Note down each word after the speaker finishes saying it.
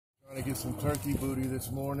Trying to get some turkey booty this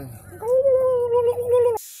morning.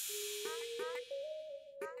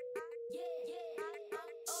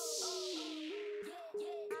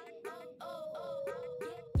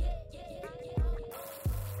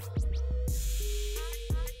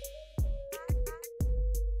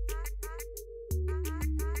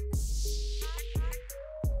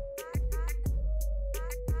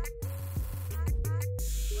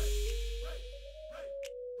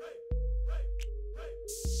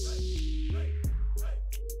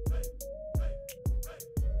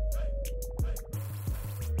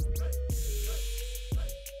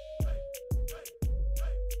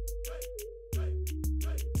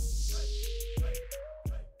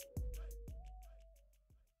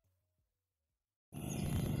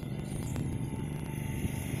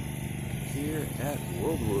 Here at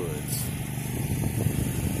World Woods.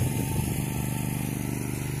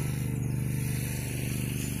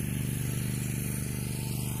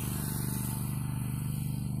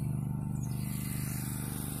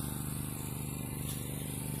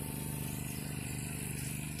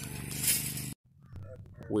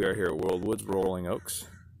 We are here at World Woods, Rolling Oaks.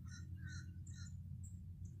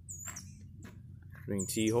 Green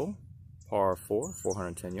tee hole, par 4,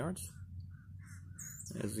 410 yards.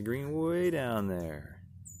 There's the green way down there.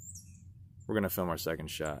 We're going to film our second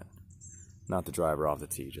shot. Not the driver off the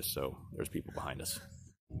tee, just so there's people behind us.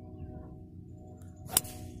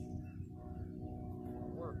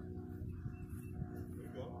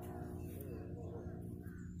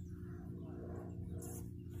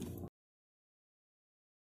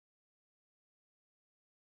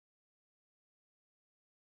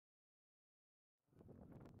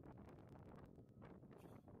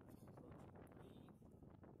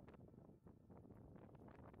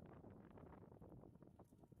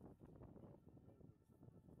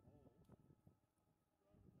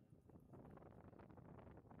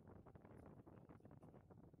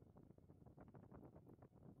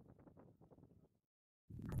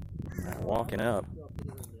 Walking up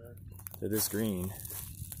to this green.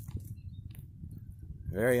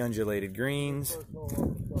 Very undulated greens.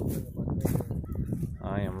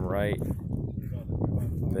 I am right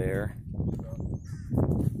there.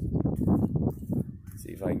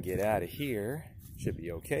 See if I can get out of here. Should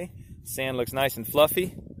be okay. Sand looks nice and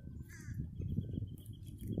fluffy.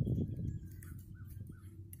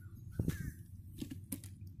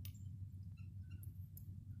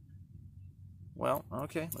 Well,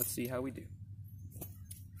 okay, let's see how we do.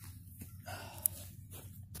 I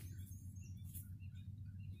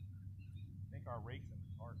think our rake's in the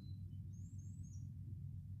cart.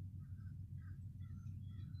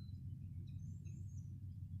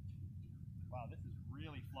 Wow, this is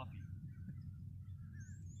really fluffy.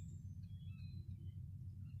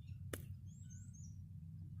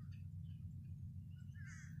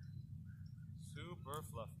 Super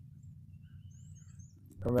fluffy.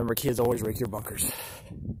 Remember, kids, always rake your bunkers.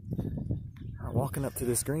 We're walking up to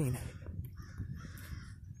this green.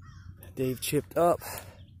 Dave chipped up.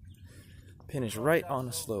 Pin is right on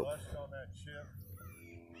the slope.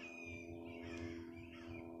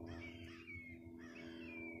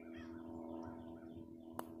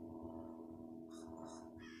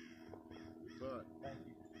 Thank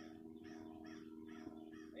you.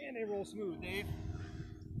 And they roll smooth, Dave.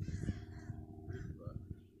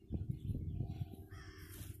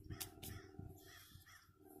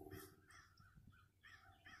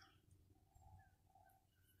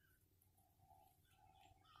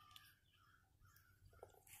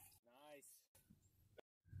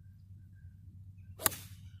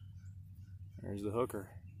 There's the hooker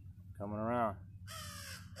coming around.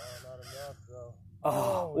 Not enough, though.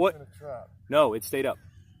 Oh, what? It's in a trap. No, it stayed up.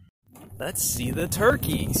 Let's see the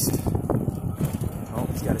turkeys. Oh,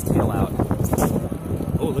 he's got his tail out.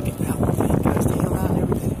 Oh, look at that one. He's got his tail out and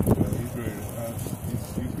everything. Yeah,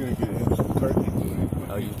 he's going to get him some turkey booty.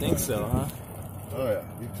 Oh, you think so, huh? Oh, yeah.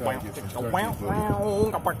 He's trying to get some turkey booty.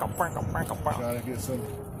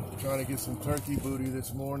 Trying to get some turkey booty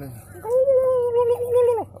this morning.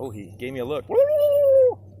 Oh, he gave me a look.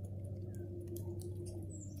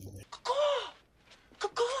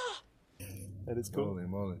 That is cool. Holy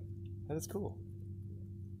moly. That is cool.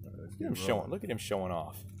 Look at him showing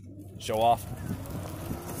off. Show off.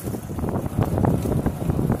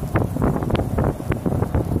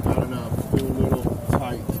 Not enough. Still a little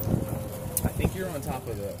tight. I think you're on top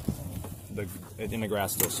of in the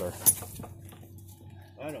grass still, sir.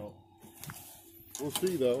 I know. We'll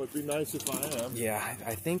see, though. It'd be nice if I am. Yeah,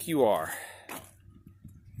 I think you are.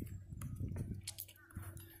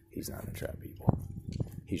 He's not in a trap, people.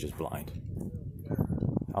 He's just blind.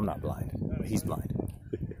 I'm not blind, but he's blind.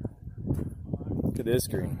 Look at this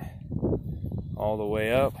green. all the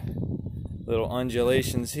way up. Little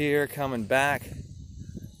undulations here, coming back.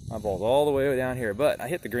 My ball's all the way down here, but I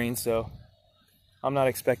hit the green, so I'm not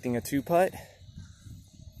expecting a 2-putt.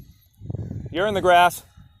 You're in the grass.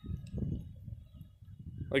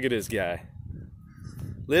 Look at this guy.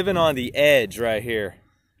 Living on the edge right here.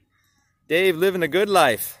 Dave living a good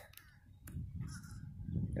life.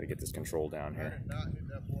 Gotta get this control down here.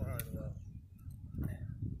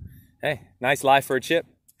 Hey, nice life for a chip.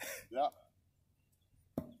 Yeah.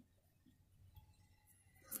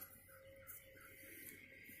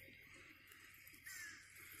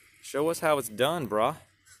 Show us how it's done, brah.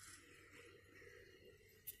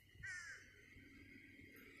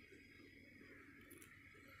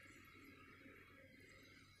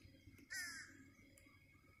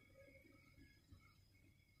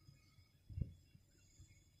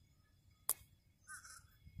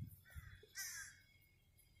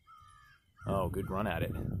 Oh, good run at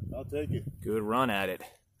it. I'll take it. Good run at it.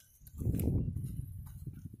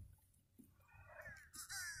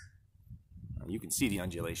 You can see the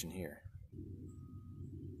undulation here.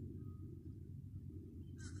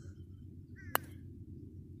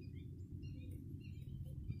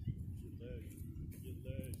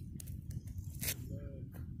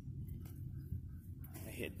 I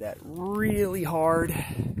hit that really hard.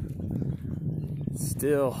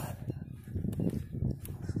 Still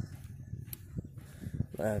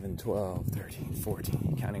 11, 12, 13,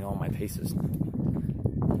 14, counting all my paces.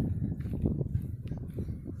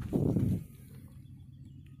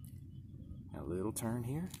 A little turn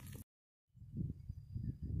here.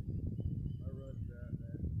 I run that,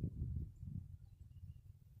 man.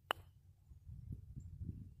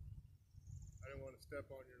 I didn't want to step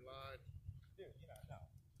on your line. Dude, no.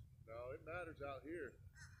 No, it matters out here.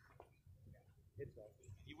 It's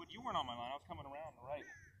you weren't on my line. I was coming around the right.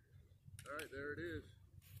 All right, there it is.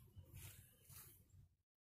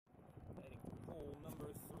 Hole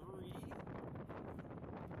number 3. It's a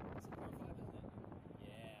par 5, isn't it?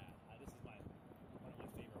 Yeah, this is one of my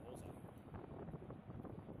favorite holes out here.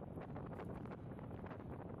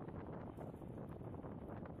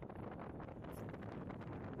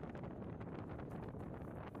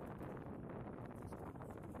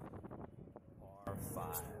 Par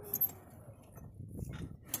 5.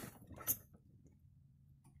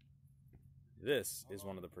 This is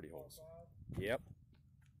one of the pretty holes. Yep.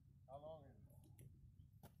 How long is it?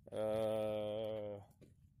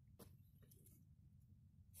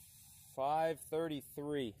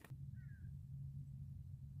 533.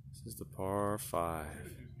 This is the par 5. I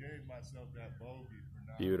just gave myself that bogey for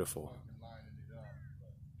not Beautiful. fucking lining it up.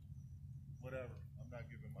 But whatever. I'm not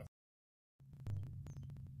giving myself.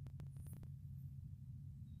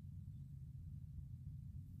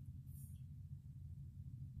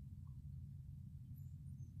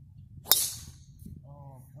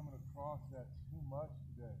 Oh, I'm coming across that too much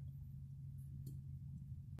today.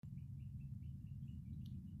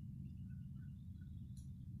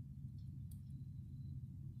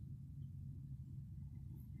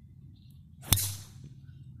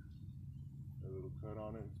 A little cut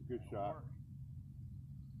on it. It's a good shot.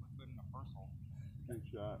 Looks good in the first hole. Good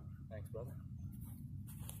shot. Thanks, brother.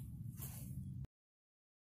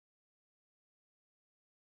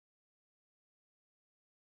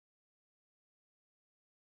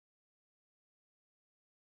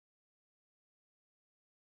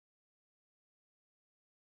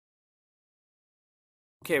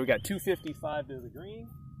 Okay, we got 255 to the green.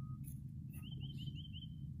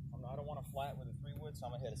 I don't want to flat with a 3-wood, so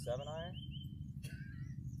I'm going to hit a 7-iron.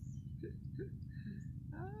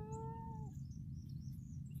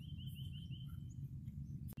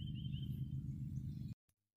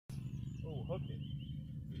 Oh, hooked it.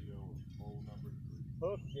 Hole number 3.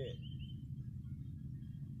 Hooked it.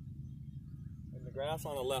 And the grass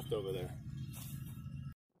on the left over there.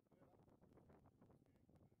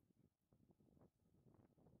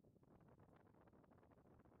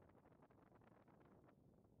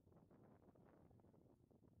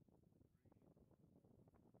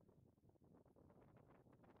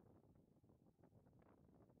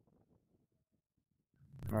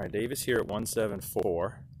 All right, Davis here at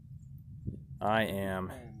 174. I am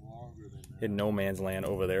in no man's land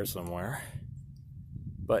over there somewhere,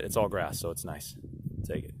 but it's all grass, so it's nice.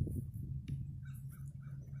 Take it.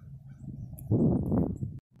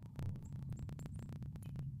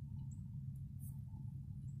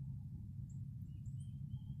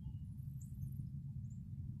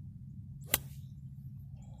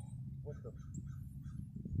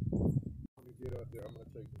 Let me get out there. I'm going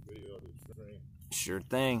to take the video of this string. Sure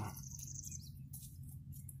thing.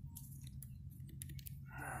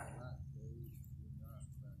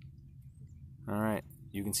 All right,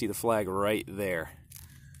 you can see the flag right there.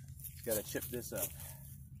 Just gotta chip this up.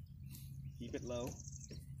 Keep it low.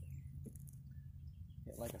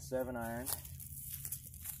 Hit like a 7-iron.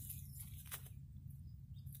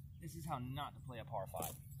 This is how not to play a par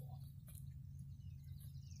 5.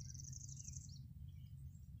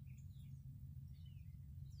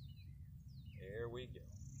 There we go.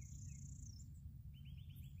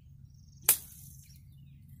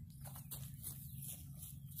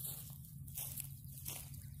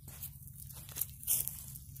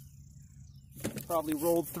 Probably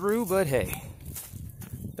rolled through, but hey,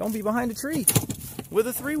 don't be behind a tree with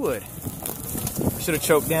a 3-wood. Should have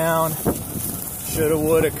choked down. Shoulda,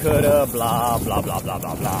 woulda, coulda, blah, blah, blah, blah,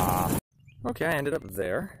 blah, blah. Okay, I ended up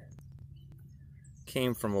there.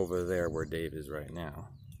 Came from over there where Dave is right now.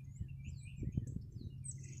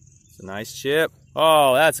 It's a nice chip.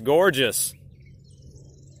 Oh, that's gorgeous.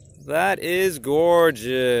 That is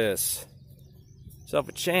gorgeous. Yourself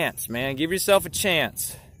a chance, man. Give yourself a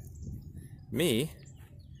chance. Me,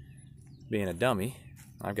 being a dummy,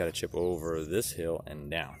 I've got to chip over this hill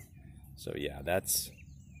and down. So yeah, that's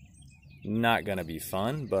not gonna be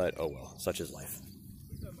fun, but oh well, such is life. I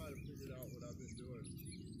think I might have figured out what I've been doing.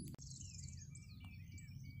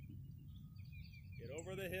 Get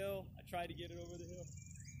over the hill. I tried to get it over the hill.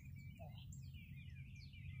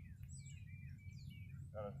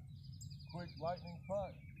 Got a quick lightning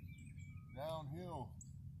putt downhill.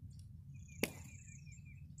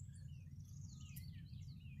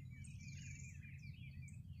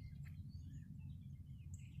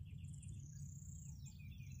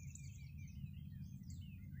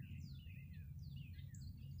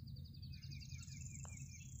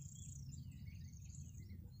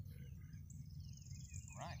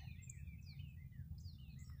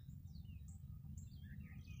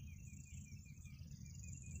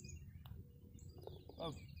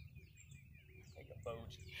 Oh, take a bogey.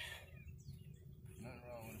 Nothing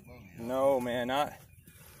wrong with a bogey. No, man, not.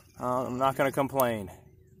 I'm not gonna complain.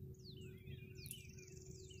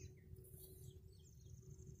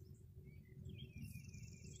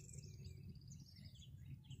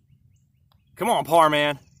 Come on, par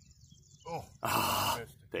man. Oh,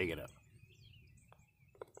 Take it up.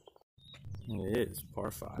 It is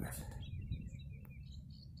par 5.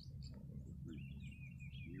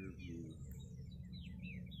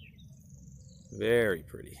 Very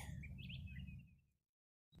pretty.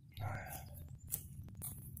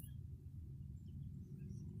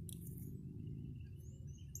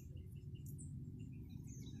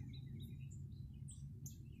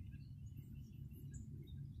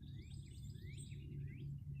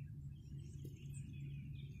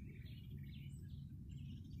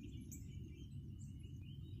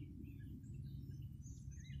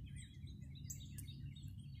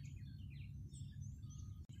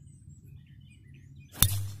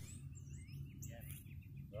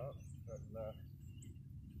 oh, that's not.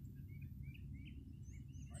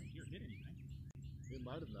 You're hitting anything. It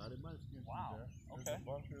might have not. It might have skipped Wow. there. There's Okay. a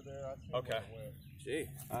bunker there. I see Okay. where it went. Gee,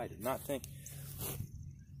 I did not think.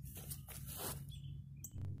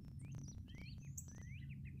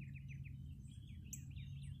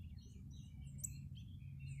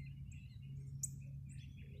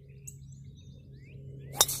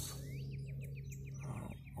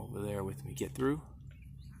 Over there with me, get through.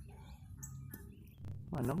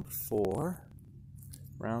 My number 4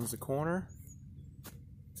 rounds the corner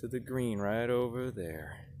to the green right over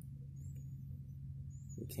there.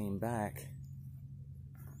 We came back,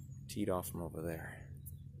 teed off from over there.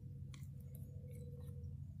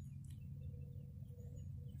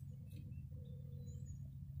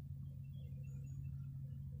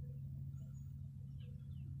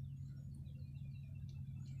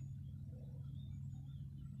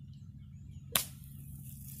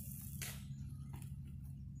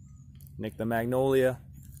 Nick the Magnolia,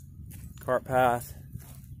 cart path.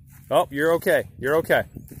 Oh, you're okay. You're okay.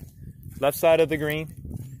 Left side of the green,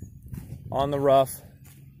 on the rough,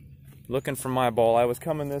 looking for my ball. I was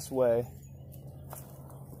coming this way.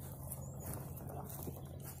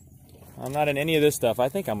 I'm not in any of this stuff. I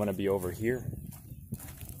think I'm going to be over here.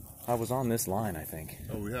 I was on this line, I think.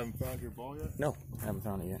 Oh, we haven't found your ball yet? No, I haven't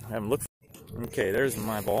found it yet. I haven't looked. Okay, there's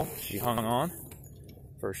my ball. She hung on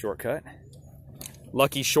for a shortcut.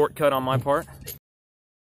 Lucky shortcut on my part.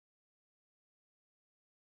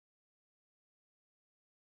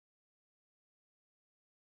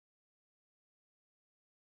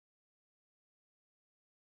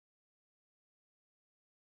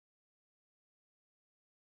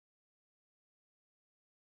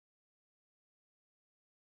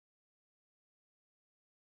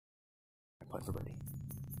 Putt for birdie.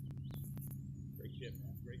 Great chip,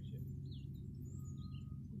 man. Great chip.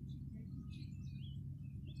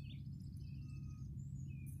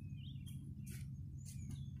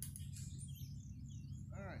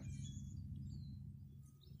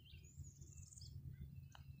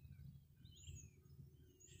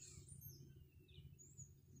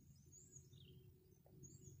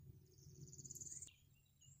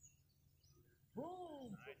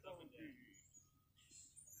 Very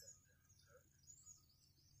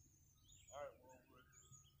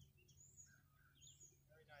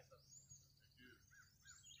nice of you.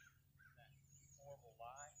 That horrible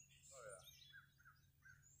lie. Oh yeah.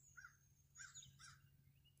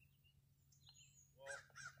 Well,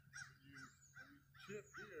 when you chip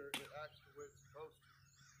here, it acts the way it's supposed to.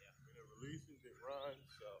 Yeah. When it releases, it runs.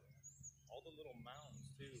 So All the little mounds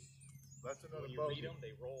too. that's another When you bogey. read them,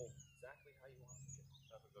 they roll exactly how you want them to.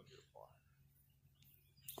 Have to go get a par.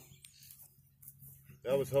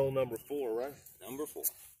 That was hole number 4, right? Number 4.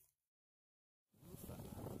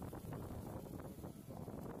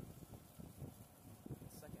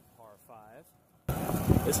 Second par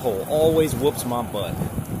 5. This hole always whoops my butt.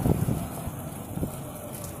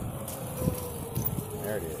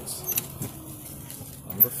 There it is.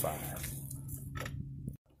 Number 5.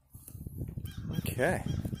 Okay.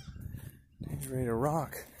 He's ready to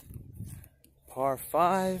rock. Par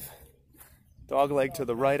 5. Dog leg to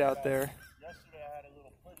the right out there. Yesterday I had a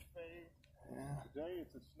little push fade. Yeah. Today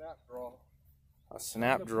it's a snap draw. A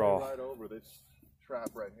snap I'm gonna draw. play right over this trap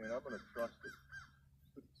right here. And I'm going to trust it.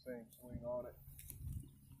 Put the same swing on it.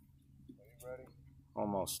 Are you ready?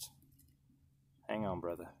 Almost. Hang on,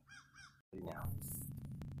 brother. Ready now.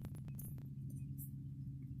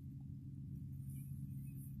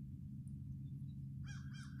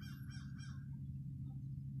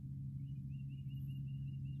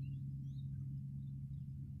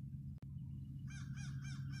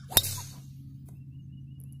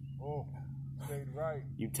 Oh, stayed right.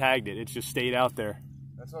 You tagged it. It just stayed out there.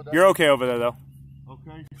 That's all. You're okay over there, though.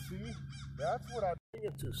 Okay, see? That's what I'm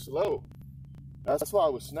swinging too slow. That's why I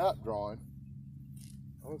was snap drawing.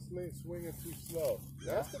 I was swinging too slow.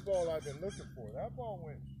 That's the ball I've been looking for. That ball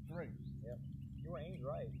went straight. Yep. You were aimed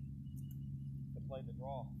right to play the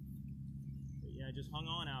draw. But yeah, just hung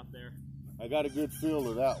on out there. I got a good feel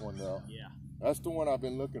of that one, though. Yeah. That's the one I've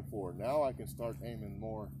been looking for. Now I can start aiming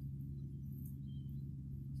more.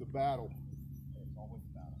 It's a battle. It's always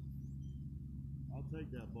a battle. I'll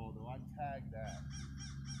take that ball, though. I tagged that.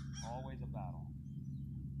 Always a battle.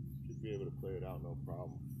 Should be able to play it out, no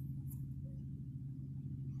problem.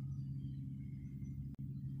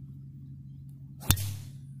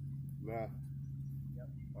 Left. Yep.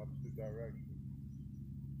 Opposite direction.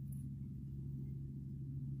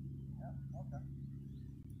 Yeah, okay.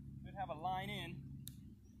 Should have a line in.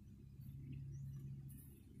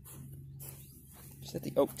 Just at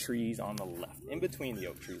the oak trees on the left. In between the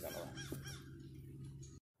oak trees on the left.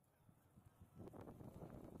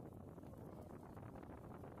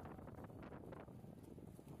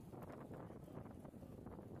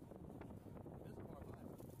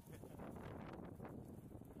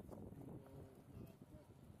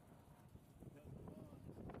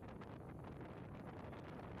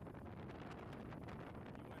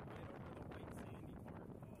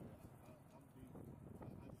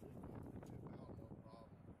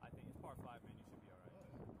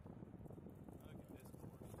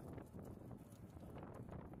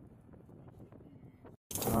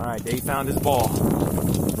 All right, Dave found his ball.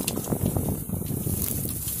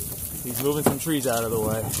 He's moving some trees out of the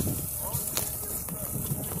way.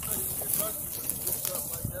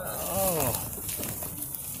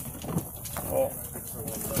 Oh.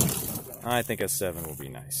 I think a 7 will be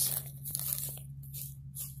nice.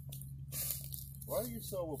 Why are you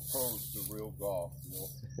so opposed to real golf, Neil?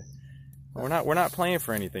 We're not playing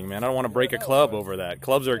for anything, man. I don't want to break a club over that.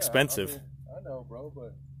 Clubs are expensive. I know, bro,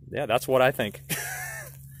 but Yeah, that's what I think.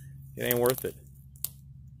 It ain't worth it.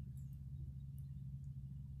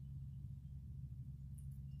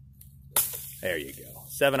 There you go.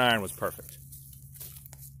 7-iron was perfect.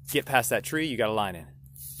 Get past that tree, you got a line in.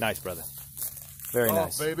 Nice, brother. Very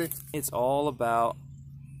nice. baby. It's all about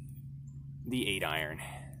the 8-iron.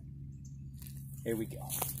 Here we go.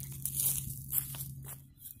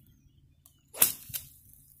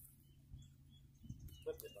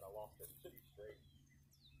 Flipped it, but I lost it. It should be straight.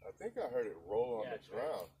 I think I heard it roll on the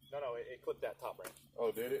ground. No, it clipped that top branch.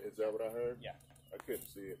 Oh, did it? Is that what I heard? Yeah. I couldn't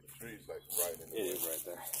see it. The tree's like right in the way. It is right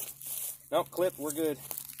there. Nope, clip, we're good.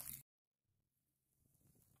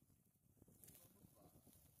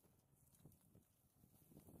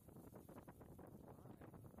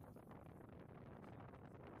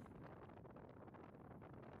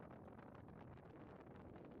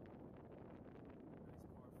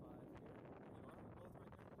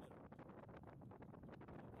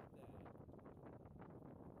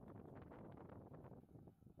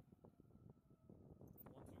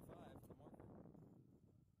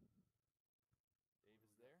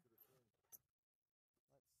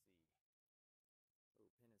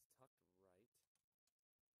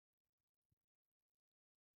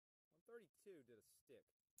 did a stick.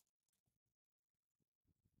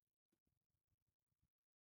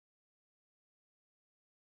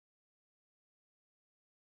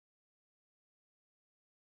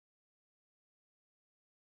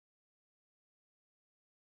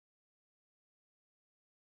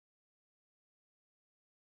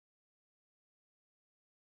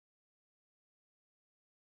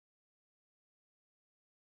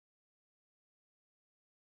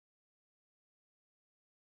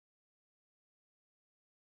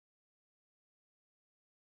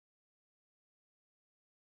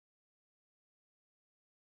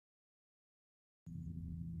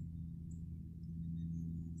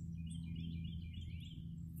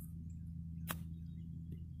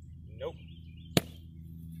 Nope.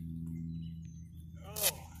 Oh,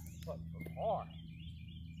 fuck hard.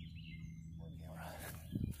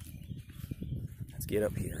 Let's get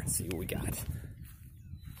up here and see what we got.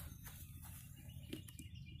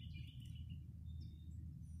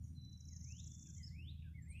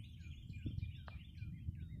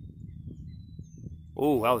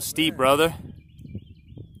 Oh, that was steep, brother.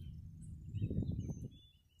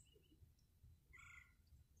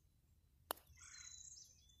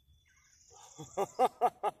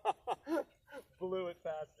 Blew it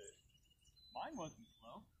past it. Mine wasn't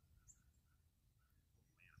slow.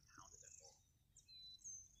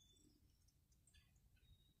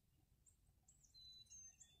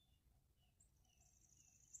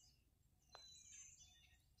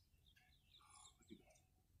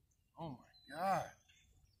 Oh my God.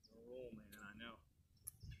 No roll, man, I know.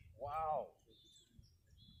 Wow.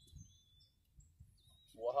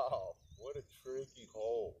 Wow. What a tricky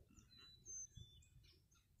hole.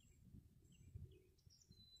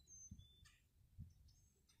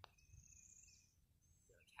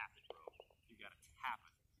 Tap it, bro. You gotta tap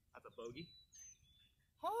it. That's a bogey.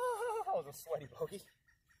 Oh, that was a sweaty bogey.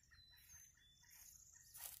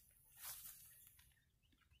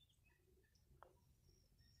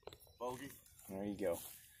 Bogey. There you go.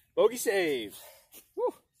 Bogey save.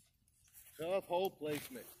 Woo. Tough hole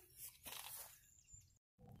placement.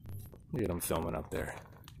 Look at him filming up there.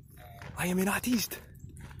 I am an artist.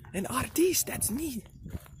 An artist, that's me.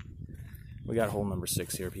 We got hole number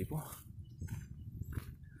 6 here, people.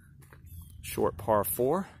 Short par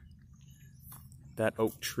 4. That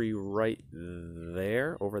oak tree right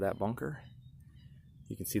there over that bunker.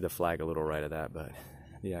 You can see the flag a little right of that, but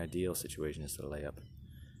the ideal situation is to lay up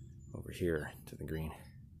over here to the green.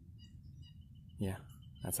 Yeah,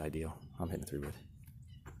 that's ideal. I'm hitting 3-wood.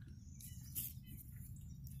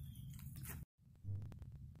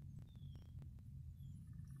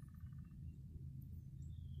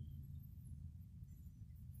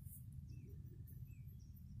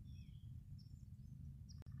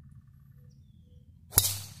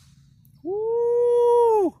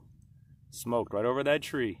 Woo! Smoked right over that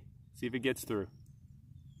tree. See if it gets through.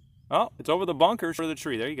 Oh, it's over the bunkers for the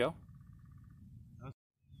tree. There you go.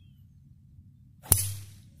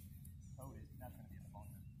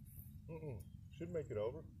 Should make it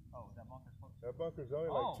over. Oh, that bunker's close. That bunker's only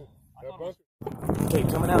like two. I That thought bunker. Okay,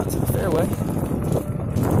 coming out to the fairway.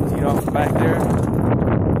 Teed off the back there.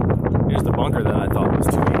 Here's the bunker that I thought was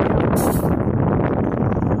 280.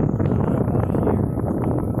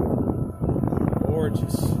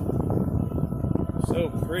 Gorgeous. So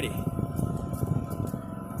pretty.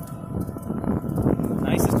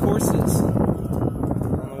 Nicest courses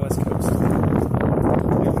on the West Coast.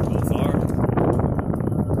 Here we both are.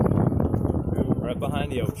 Right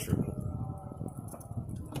behind the oak tree.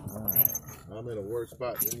 I'm in a worse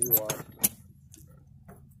spot than you are.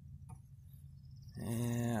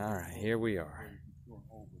 Yeah, all right, here we are.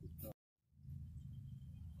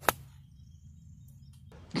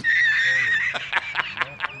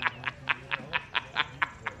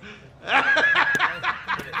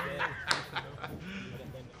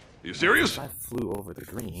 You serious? I flew over the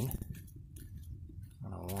green.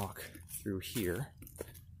 I'm gonna walk through here.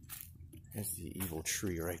 There's the evil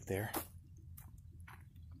tree right there.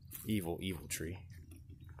 Evil, evil tree.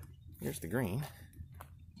 Here's the green.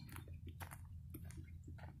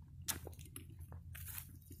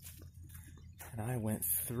 And I went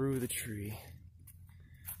through the tree.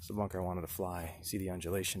 It's the bunker I wanted to fly. You see the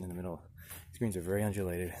undulation in the middle. These greens are very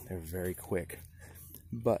undulated. They're very quick.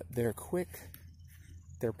 But they're quick.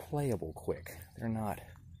 They're playable quick. They're not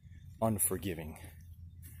unforgiving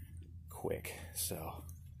quick. So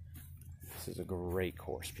this is a great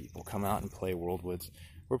course, people. Come out and play World Woods.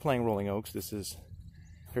 We're playing Rolling Oaks. There's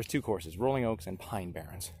 2 courses, Rolling Oaks and Pine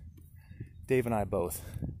Barrens. Dave and I both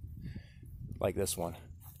like this one.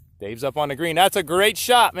 Dave's up on the green. That's a great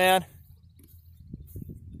shot, man.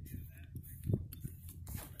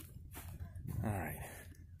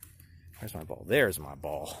 Where's my ball? There's my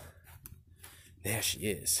ball. There she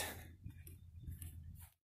is.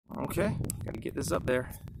 Okay, gotta get this up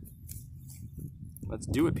there. Let's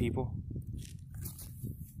do it, people.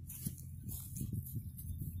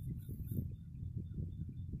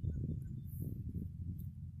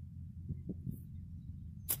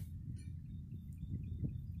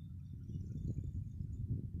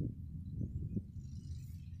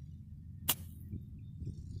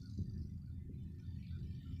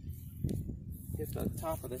 Hit the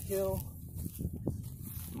top of the hill.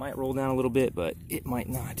 Might roll down a little bit, but it might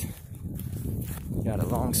not. Got a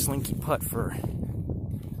long slinky putt for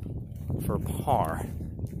par,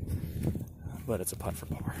 but it's a putt for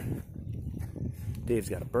par. Dave's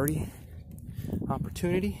got a birdie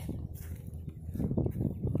opportunity.